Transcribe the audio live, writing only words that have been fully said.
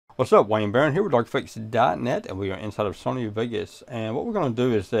What's up, Wayne Barron here with Audio-Technica, and we are inside of Sony Vegas. And what we're going to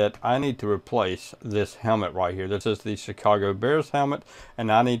do is that I need to replace this helmet right here. This is the Chicago Bears helmet,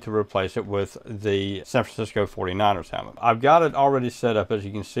 and I need to replace it with the San Francisco 49ers helmet. I've got it already set up, as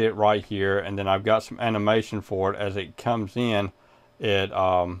you can see it right here, and then I've got some animation for it. As it comes in, it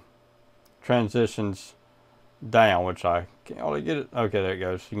transitions down, which I can't really get it. Okay, there it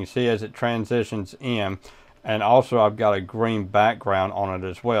goes. You can see as it transitions in. And also I've got a green background on it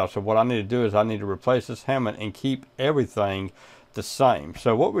as well. So what I need to do is I need to replace this helmet and keep everything the same.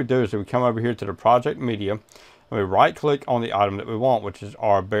 So what we do is we come over here to the project media and we right click on the item that we want, which is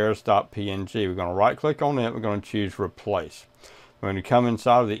our bears.png. We're going to right click on it. We're going to choose replace. We're going to come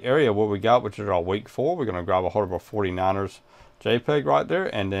inside of the area what we got, which is our week 4. We're going to grab a hold of our 49ers JPEG right there,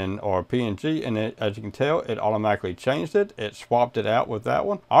 and then or PNG, and it, as you can tell, it automatically changed it. It swapped it out with that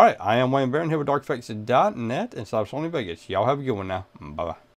one. All right, I am Wayne Barron here with Audio-Technica.net inside of Sony Vegas. Y'all have a good one now. Bye bye.